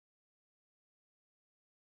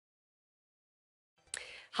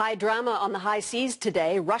High drama on the high seas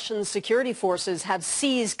today. Russian security forces have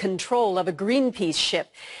seized control of a Greenpeace ship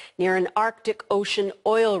near an Arctic Ocean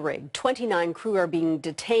oil rig. 29 crew are being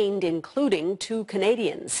detained, including 2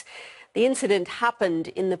 Canadians. The incident happened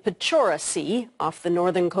in the Pechora Sea off the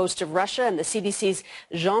northern coast of Russia, and the CBC's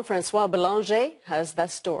Jean-François Belanger has the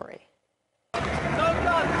story.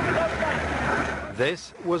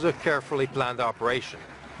 This was a carefully planned operation,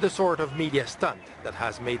 the sort of media stunt that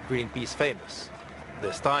has made Greenpeace famous.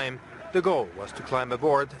 This time, the goal was to climb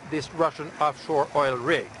aboard this Russian offshore oil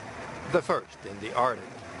rig, the first in the Arctic.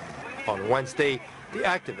 On Wednesday, the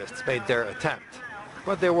activists made their attempt,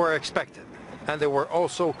 but they were expected, and they were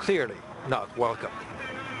also clearly not welcome.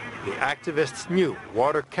 The activists knew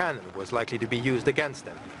water cannon was likely to be used against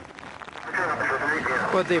them,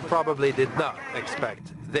 but they probably did not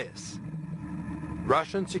expect this.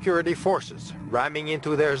 Russian security forces ramming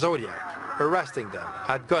into their Zodiac, arresting them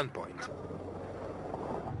at gunpoint.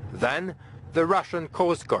 Then, the Russian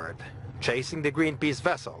Coast Guard, chasing the Greenpeace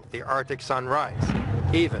vessel, the Arctic Sunrise,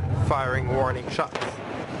 even firing warning shots.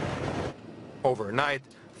 Overnight,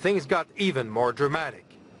 things got even more dramatic.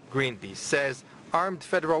 Greenpeace says armed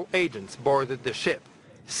federal agents boarded the ship,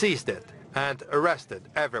 seized it, and arrested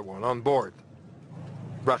everyone on board.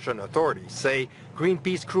 Russian authorities say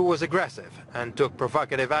Greenpeace crew was aggressive and took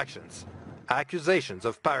provocative actions. Accusations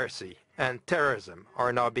of piracy and terrorism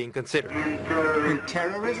are now being considered. In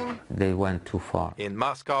terrorism? They went too far. In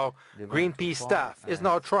Moscow, Greenpeace staff is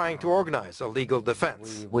now trying to organize a legal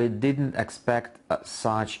defense. We didn't expect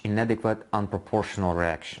such inadequate, unproportional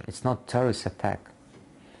reaction. It's not terrorist attack.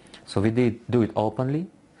 So we did do it openly.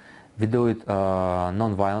 We do it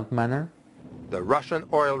non-violent manner. The Russian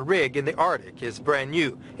oil rig in the Arctic is brand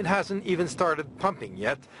new. It hasn't even started pumping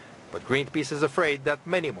yet, but Greenpeace is afraid that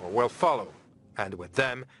many more will follow, and with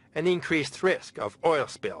them, an increased risk of oil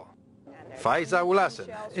spill. Faiza Ulassen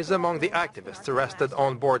is among the activists arrested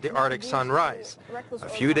on board the Arctic Sunrise. A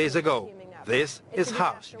few days ago, this is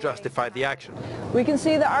how she justified the action. We can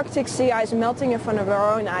see the Arctic sea ice melting in front of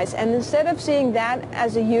our own eyes, and instead of seeing that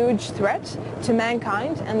as a huge threat to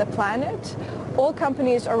mankind and the planet, all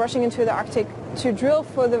companies are rushing into the Arctic to drill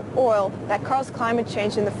for the oil that caused climate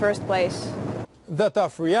change in the first place. The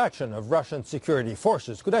tough reaction of Russian security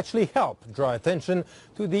forces could actually help draw attention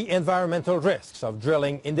to the environmental risks of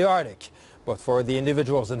drilling in the Arctic. But for the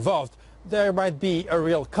individuals involved, there might be a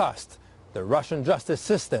real cost. The Russian justice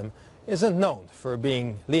system isn't known for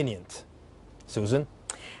being lenient. Susan?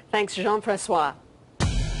 Thanks, Jean-François.